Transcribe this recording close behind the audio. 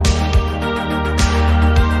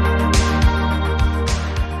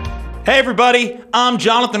Hey everybody, I'm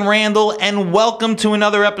Jonathan Randall, and welcome to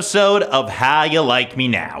another episode of How You Like Me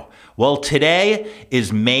Now. Well, today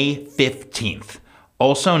is May 15th,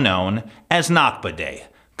 also known as Nakba Day,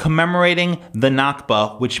 commemorating the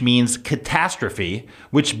Nakba, which means catastrophe,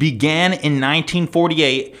 which began in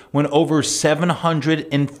 1948 when over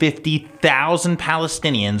 750,000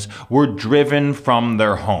 Palestinians were driven from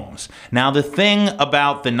their homes. Now, the thing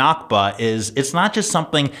about the Nakba is it's not just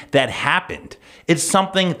something that happened. It's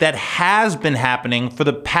something that has been happening for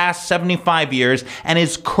the past 75 years and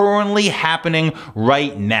is currently happening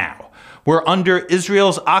right now. Where under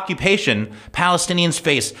Israel's occupation, Palestinians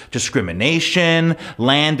face discrimination,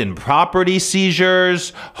 land and property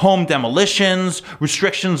seizures, home demolitions,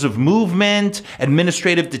 restrictions of movement,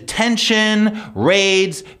 administrative detention,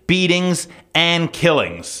 raids, beatings, and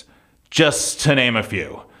killings, just to name a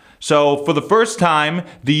few. So for the first time,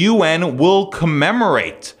 the UN will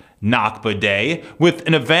commemorate Nakba Day with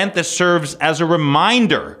an event that serves as a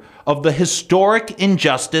reminder of the historic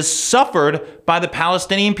injustice suffered by the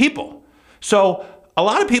Palestinian people. So a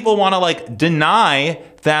lot of people want to deny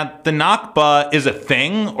that the Nakba is a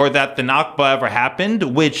thing or that the Nakba ever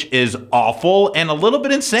happened, which is awful and a little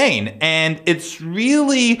bit insane. And it's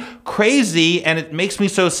really crazy, and it makes me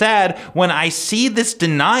so sad when I see this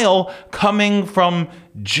denial coming from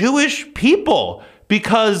Jewish people,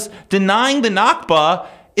 because denying the Nakba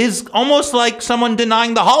is almost like someone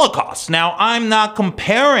denying the Holocaust. Now, I'm not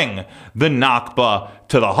comparing the Nakba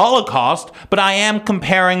to the Holocaust, but I am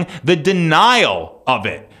comparing the denial of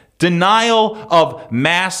it. Denial of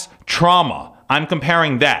mass trauma. I'm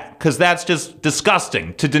comparing that because that's just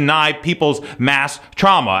disgusting to deny people's mass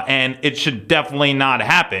trauma, and it should definitely not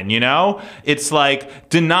happen, you know? It's like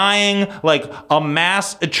denying a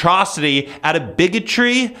mass atrocity out of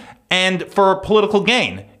bigotry and for political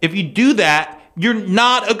gain. If you do that, you're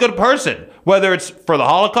not a good person, whether it's for the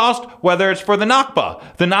Holocaust, whether it's for the Nakba.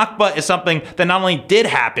 The Nakba is something that not only did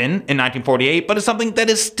happen in 1948, but is something that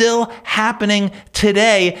is still happening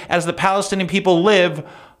today as the Palestinian people live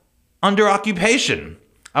under occupation.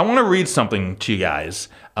 I want to read something to you guys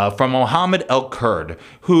from Mohammed El-Kurd,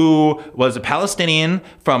 who was a Palestinian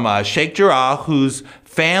from Sheikh Jarrah, whose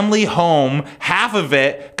family home, half of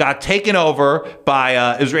it got taken over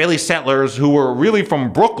by Israeli settlers who were really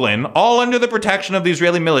from Brooklyn, all under the protection of the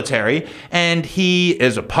Israeli military. And he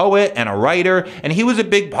is a poet and a writer, and he was a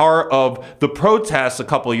big part of the protests a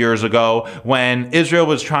couple years ago when Israel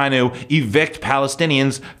was trying to evict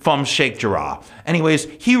Palestinians from Sheikh Jarrah. Anyways,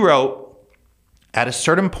 he wrote, "At a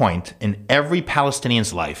certain point in every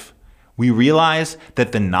Palestinian's life, we realize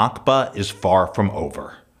that the Nakba is far from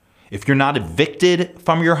over. If you're not evicted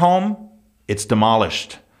from your home, it's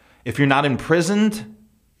demolished. If you're not imprisoned,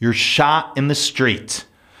 you're shot in the street.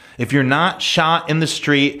 If you're not shot in the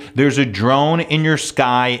street, there's a drone in your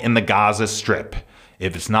sky in the Gaza Strip.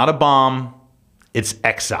 If it's not a bomb, it's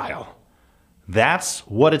exile." That's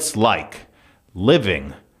what it's like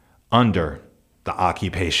living under the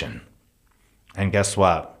occupation. And guess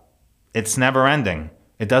what? It's never ending.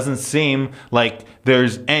 It doesn't seem like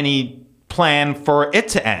there's any plan for it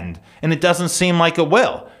to end, and it doesn't seem like it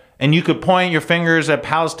will. And you could point your fingers at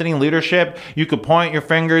Palestinian leadership. You could point your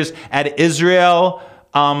fingers at Israel.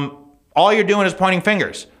 All you're doing is pointing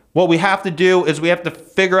fingers. What we have to do is we have to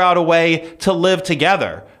figure out a way to live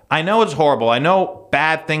together. I know it's horrible. I know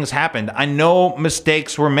bad things happened. I know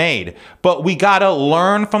mistakes were made. But we got to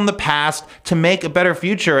learn from the past to make a better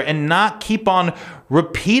future and not keep on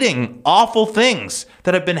repeating awful things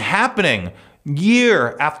that have been happening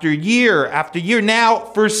year after year after year now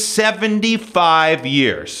for 75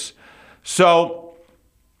 years. So,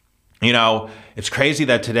 it's crazy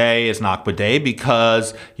that today is Nakba Day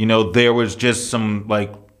because, there was just some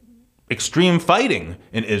extreme fighting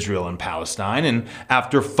in Israel and Palestine. And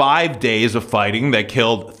after 5 days of fighting that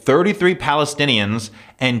killed 33 Palestinians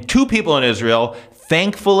and 2 people in Israel,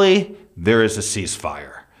 thankfully, there is a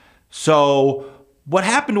ceasefire. So what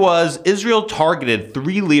happened was Israel targeted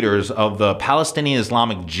 3 leaders of the Palestinian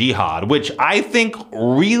Islamic Jihad, which I think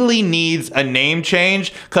really needs a name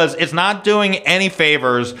change because it's not doing any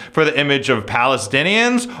favors for the image of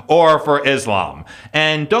Palestinians or for Islam.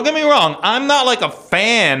 And don't get me wrong, I'm not a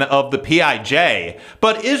fan of the PIJ,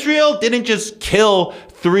 but Israel didn't just kill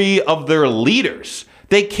 3 of their leaders.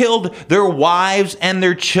 They killed their wives and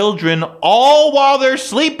their children all while they're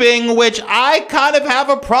sleeping, which I kind of have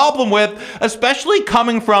a problem with, especially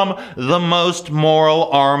coming from the most moral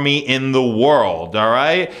army in the world, all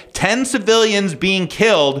right? 10 civilians being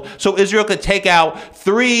killed so Israel could take out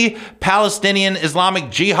 3 Palestinian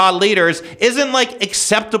Islamic Jihad leaders isn't like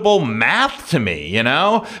acceptable math to me, you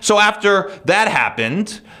know? So after that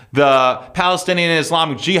happened, the Palestinian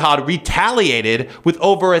Islamic Jihad retaliated with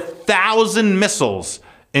over 1,000 missiles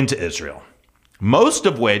into Israel, most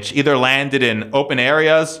of which either landed in open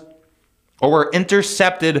areas or were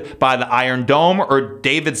intercepted by the Iron Dome or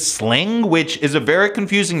David Sling, which is a very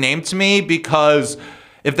confusing name to me because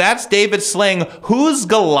if that's David Sling, who's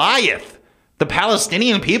Goliath? The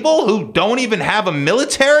Palestinian people who don't even have a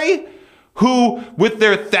military? Who, with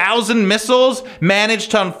their 1,000 missiles,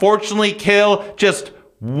 managed to unfortunately kill just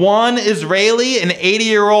one Israeli, an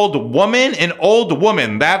 80-year-old woman, an old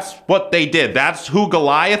woman. That's what they did. That's who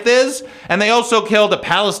Goliath is. And they also killed a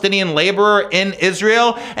Palestinian laborer in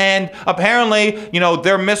Israel. And apparently, you know,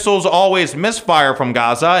 their missiles always misfire from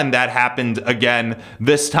Gaza. And that happened again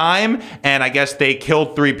this time. And I guess they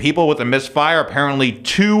killed 3 people with a misfire. Apparently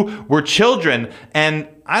 2 were children. And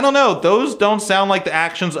I don't know, those don't sound like the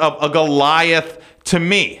actions of a Goliath to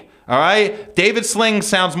me. All right? David Sling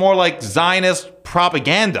sounds more like Zionist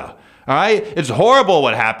propaganda. All right? It's horrible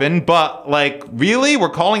what happened, but like, really? We're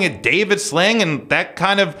calling it David Sling? And that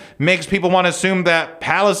kind of makes people want to assume that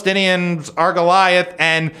Palestinians are Goliath,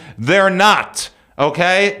 and they're not.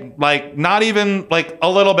 Okay? Like, not even like a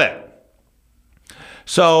little bit.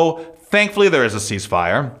 So, thankfully, there is a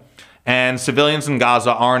ceasefire. And civilians in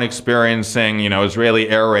Gaza aren't experiencing, you know, Israeli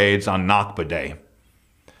air raids on Nakba Day.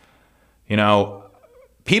 You know,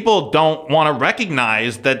 people don't want to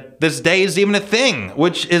recognize that this day is even a thing,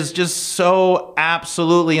 which is just so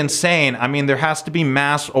absolutely insane. I mean, there has to be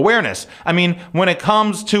mass awareness. I mean, when it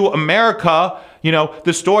comes to America, you know,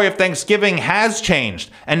 the story of Thanksgiving has changed.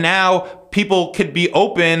 And now people could be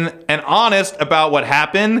open and honest about what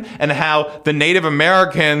happened and how the Native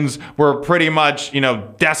Americans were pretty much, you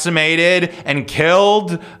know, decimated and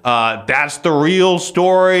killed. That's the real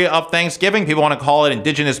story of Thanksgiving. People want to call it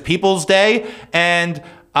Indigenous Peoples Day. And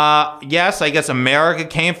yes, I guess America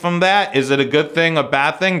came from that. Is it a good thing, a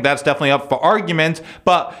bad thing? That's definitely up for argument.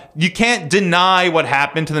 But you can't deny what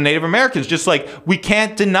happened to the Native Americans, just like we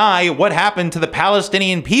can't deny what happened to the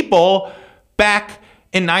Palestinian people back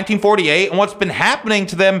in 1948 and what's been happening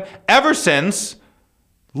to them ever since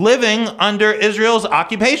living under Israel's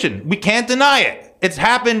occupation. We can't deny it. It's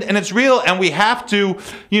happened and it's real, and we have to,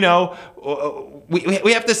 you know,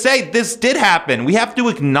 we have to say this did happen. We have to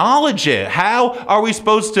acknowledge it. How are we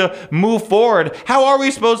supposed to move forward? How are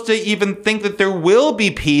we supposed to even think that there will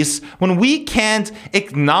be peace when we can't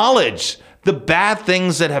acknowledge the bad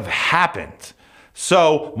things that have happened?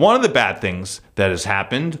 So one of the bad things that has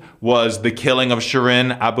happened was the killing of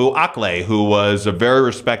Shirin Abu Akleh, who was a very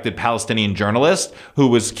respected Palestinian journalist who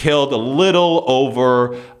was killed a little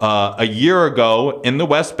over a year ago in the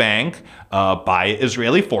West Bank by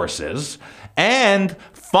Israeli forces. And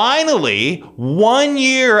finally, 1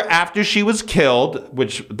 year after she was killed,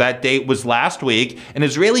 which that date was last week, an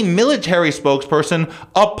Israeli military spokesperson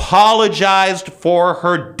apologized for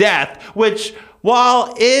her death, which,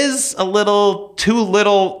 while is a little too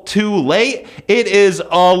late, it is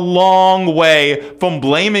a long way from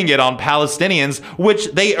blaming it on Palestinians,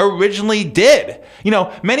 which they originally did. You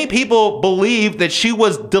know, many people believe that she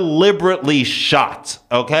was deliberately shot,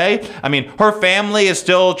 okay? I mean, her family is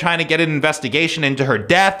still trying to get an investigation into her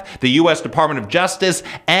death. The U.S. Department of Justice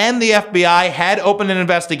and the FBI had opened an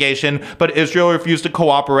investigation, but Israel refused to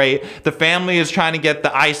cooperate. The family is trying to get the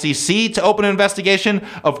ICC to open an investigation.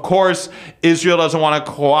 Of course, Israel doesn't want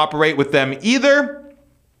to cooperate with them either.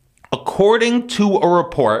 According to a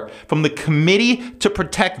report from the Committee to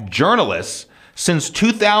Protect Journalists, since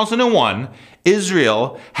 2001,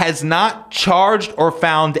 Israel has not charged or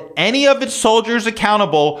found any of its soldiers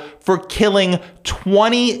accountable for killing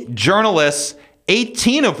 20 journalists,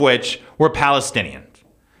 18 of which were Palestinian.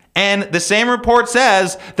 And the same report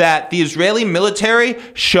says that the Israeli military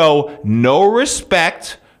show no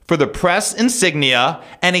respect for the press insignia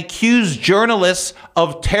and accuse journalists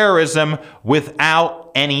of terrorism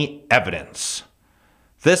without any evidence.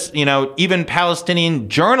 This, you know, even Palestinian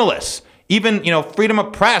journalists, even, you know, freedom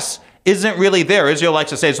of press isn't really there. Israel likes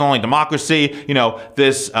to say it's only democracy. You know,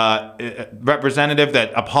 this representative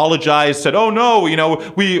that apologized said, oh no, you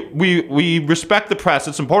know, we respect the press.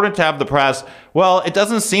 It's important to have the press. Well, it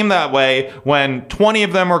doesn't seem that way when 20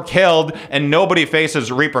 of them were killed and nobody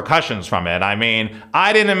faces repercussions from it. I mean,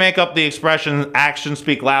 I didn't make up the expression, actions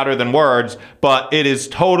speak louder than words, but it is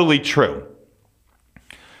totally true.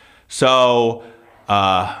 So,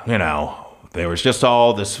 you know, there was just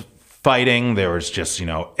all this fighting. There was just, you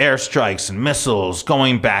know, airstrikes and missiles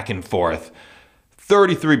going back and forth.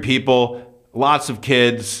 33 people, lots of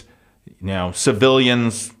kids,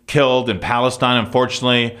 civilians killed in Palestine.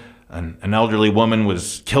 Unfortunately, an elderly woman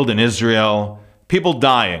was killed in Israel. People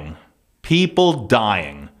dying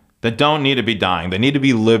that don't need to be dying. They need to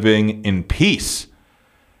be living in peace.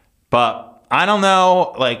 But I don't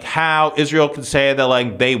know, how Israel could say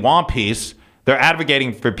that, they want peace. They're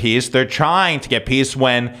advocating for peace. They're trying to get peace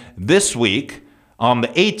when this week, on the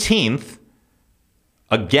 18th,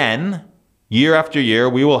 again, year after year,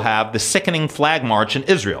 we will have the sickening flag march in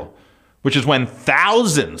Israel, which is when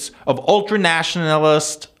thousands of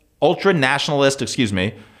ultra-nationalist, let's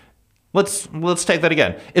take that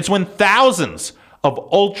again. It's when thousands of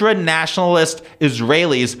ultra-nationalist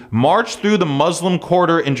Israelis march through the Muslim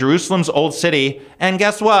quarter in Jerusalem's Old City, and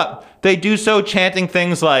guess what? They do so chanting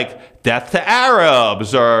things like "Death to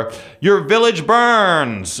Arabs" or "Your village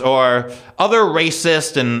burns" or other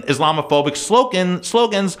racist and Islamophobic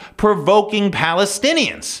slogans provoking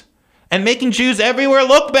Palestinians and making Jews everywhere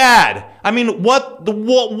look bad. I mean,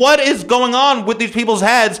 what is going on with these people's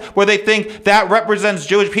heads where they think that represents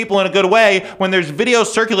Jewish people in a good way when there's videos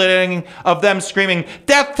circulating of them screaming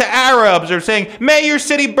 "Death to Arabs" or saying "May your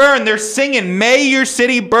city burn"? They're singing "May your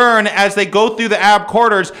city burn" as they go through the Arab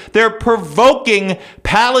quarters. They're provoking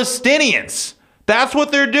Palestinians. That's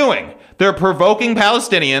what they're doing. They're provoking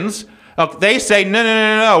Palestinians. They say,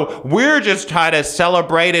 no. We're just trying to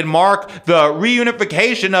celebrate and mark the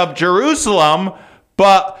reunification of Jerusalem,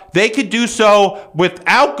 but they could do so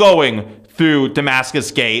without going through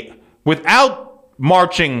Damascus Gate, without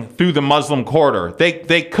marching through the Muslim quarter.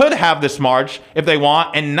 They could have this march if they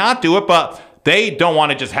want and not do it, but they don't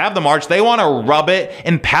want to just have the march. They want to rub it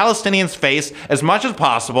in Palestinians' face as much as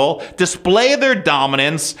possible, display their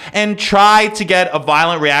dominance, and try to get a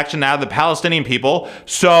violent reaction out of the Palestinian people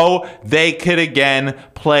so they could again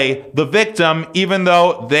play the victim, even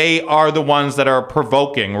though they are the ones that are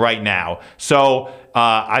provoking right now. So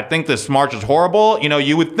I think this march is horrible.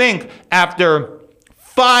 You would think after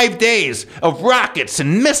 5 days of rockets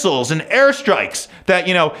and missiles and airstrikes that,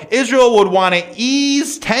 Israel would want to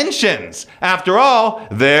ease tensions. After all,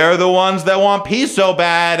 they're the ones that want peace so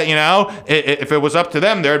bad, If it was up to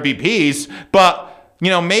them, there'd be peace. But,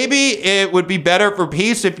 maybe it would be better for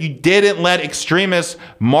peace if you didn't let extremists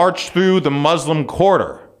march through the Muslim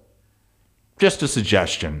quarter. Just a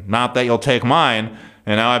suggestion. Not that you'll take mine.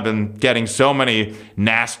 I've been getting so many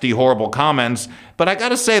nasty, horrible comments. But I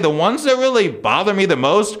gotta say, the ones that really bother me the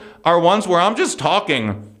most are ones where I'm just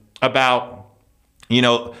talking about,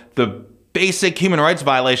 the basic human rights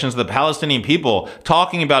violations of the Palestinian people,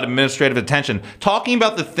 talking about administrative detention, talking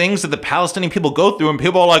about the things that the Palestinian people go through, and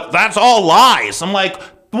people are like, that's all lies. I'm like,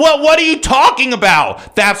 what are you talking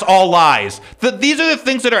about? That's all lies. These are the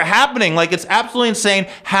things that are happening. It's absolutely insane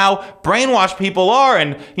how brainwashed people are.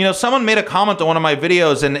 And, someone made a comment on one of my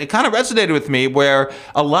videos, and it kind of resonated with me, where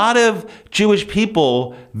a lot of Jewish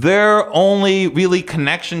people, their only really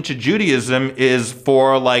connection to Judaism is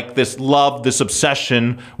for this love, this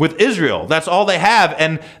obsession with Israel. That's all they have.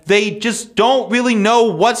 And they just don't really know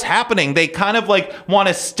what's happening. They kind of want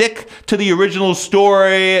to stick to the original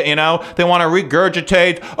story. They want to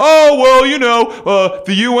regurgitate,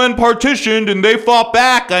 the UN partitioned and they fought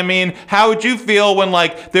back. I mean, how would you feel when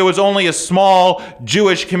there was only a small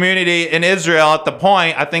Jewish community in Israel at the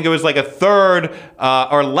point? I think it was a third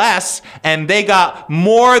or less, and they got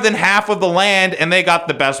more than half of the land, and they got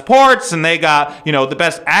the best ports, and they got, the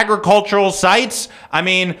best agricultural sites. I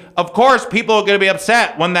mean, of course, people are going to be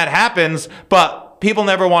upset when that happens, but people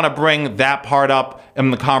never want to bring that part up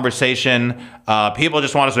in the conversation. People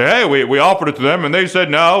just want to say, hey, we offered it to them and they said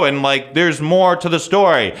no. And there's more to the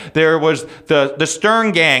story. There was the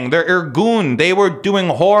Stern Gang, their Irgun. They were doing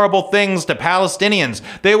horrible things to Palestinians.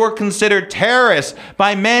 They were considered terrorists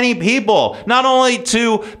by many people. Not only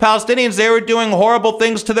to Palestinians, they were doing horrible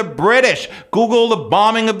things to the British. Google the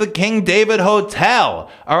bombing of the King David Hotel.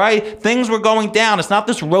 All right? Things were going down. It's not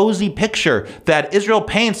this rosy picture that Israel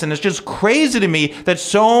paints. And it's just crazy to me that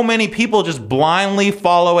so many people just blindly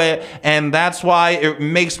follow it. And that's why it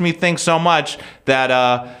makes me think so much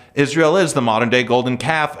that Israel is the modern day golden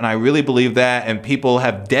calf, and I really believe that, and people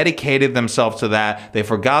have dedicated themselves to that. They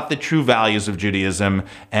forgot the true values of Judaism,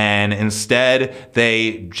 and instead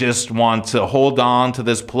they just want to hold on to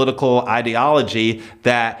this political ideology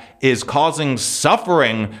that is causing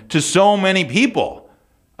suffering to so many people.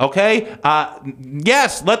 Okay?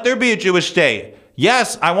 Yes, let there be a Jewish state.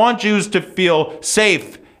 Yes, I want Jews to feel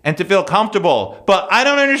safe and to feel comfortable. But I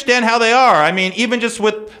don't understand how they are. I mean, even just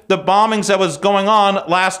with the bombings that was going on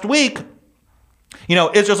last week,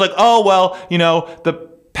 Israel's the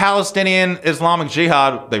Palestinian Islamic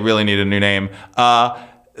Jihad, they really need a new name,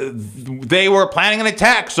 they were planning an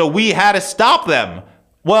attack, so we had to stop them.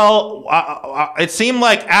 Well, it seemed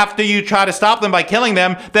like after you try to stop them by killing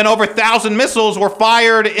them, then over 1,000 missiles were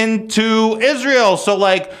fired into Israel. So,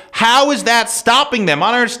 like, how is that stopping them?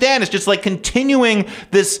 I don't understand. It's just like continuing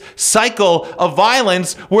this cycle of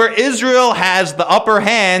violence where Israel has the upper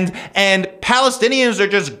hand and Palestinians are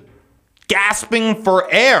just gasping for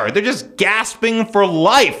air. They're just gasping for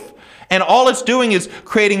life. And all it's doing is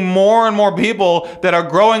creating more and more people that are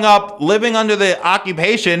growing up living under the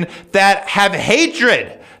occupation that have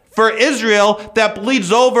hatred for Israel that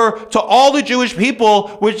bleeds over to all the Jewish people,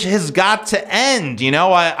 which has got to end. You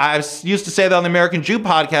know, I used to say that on the American Jew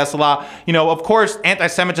podcast a lot. You know, of course,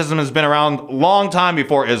 anti-Semitism has been around a long time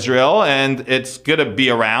before Israel, and it's going to be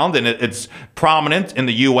around, and it's prominent in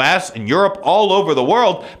the U.S. and Europe, all over the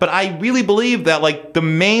world. But I really believe that, like, the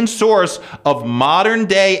main source of modern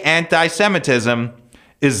day anti-Semitism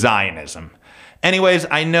is Zionism. Anyways,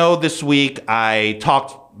 I know this week I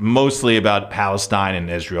talked mostly about Palestine and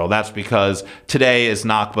Israel. That's because today is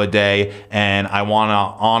Nakba Day, and I want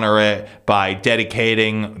to honor it by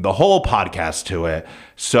dedicating the whole podcast to it.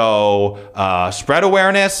 So spread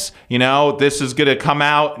awareness. You know, this is going to come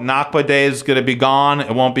out. Nakba Day is going to be gone.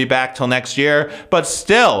 It won't be back till next year. But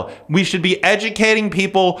still, we should be educating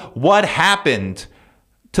people what happened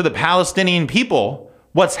to the Palestinian people,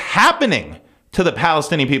 what's happening to the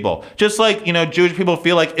Palestinian people. Just like, you know, Jewish people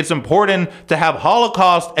feel like it's important to have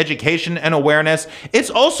Holocaust education and awareness, it's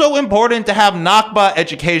also important to have Nakba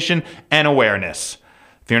education and awareness.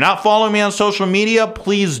 If you're not following me on social media,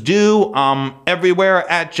 please do. Everywhere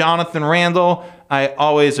at Jonathan Randall. I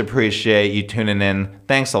always appreciate you tuning in.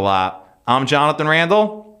 Thanks a lot. I'm Jonathan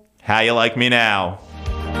Randall. How you like me now?